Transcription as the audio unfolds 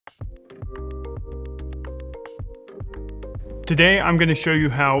Today I'm going to show you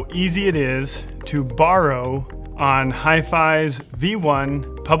how easy it is to borrow on Hifi's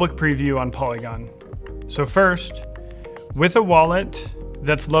V1 public preview on Polygon. So first, with a wallet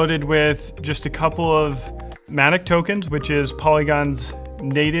that's loaded with just a couple of Matic tokens, which is Polygon's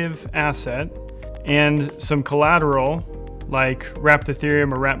native asset, and some collateral like wrapped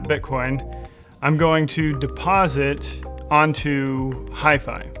Ethereum or wrapped Bitcoin, I'm going to deposit onto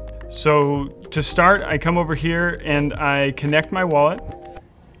Hifi. So to start, I come over here and I connect my wallet,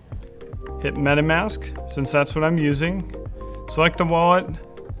 hit MetaMask, since that's what I'm using, select the wallet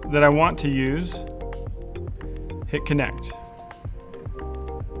that I want to use, hit connect.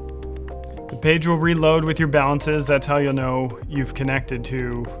 The page will reload with your balances. That's how you'll know you've connected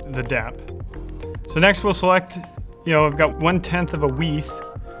to the dApp. So next we'll select, I've got 1/10 of a WETH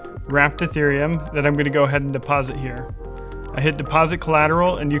wrapped Ethereum that I'm going to go ahead and deposit here. I hit deposit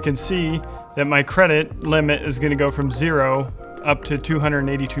collateral and you can see that my credit limit is going to go from 0 up to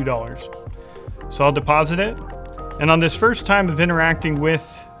 $282. So I'll deposit it. And on this first time of interacting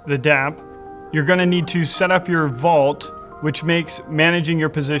with the dApp, you're going to need to set up your vault, which makes managing your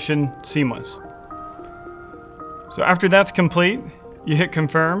position seamless. So after that's complete, you hit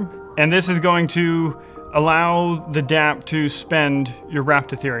confirm, and this is going to allow the dApp to spend your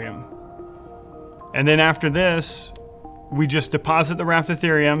wrapped Ethereum. And then after this, we just deposit the wrapped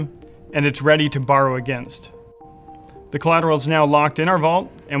Ethereum and it's ready to borrow against. The collateral is now locked in our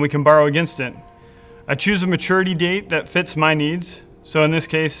vault and we can borrow against it. I choose a maturity date that fits my needs. So in this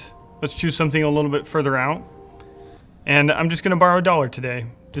case, let's choose something a little bit further out. And I'm just gonna borrow $1 today,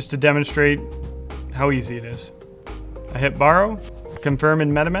 just to demonstrate how easy it is. I hit borrow, confirm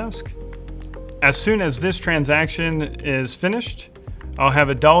in MetaMask. As soon as this transaction is finished, I'll have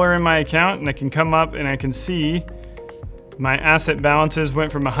 $1 in my account and I can come up and I can see my asset balances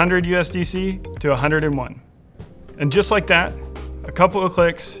went from 100 USDC to 101. And just like that, a couple of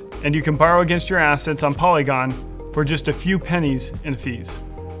clicks and you can borrow against your assets on Polygon for just a few pennies in fees.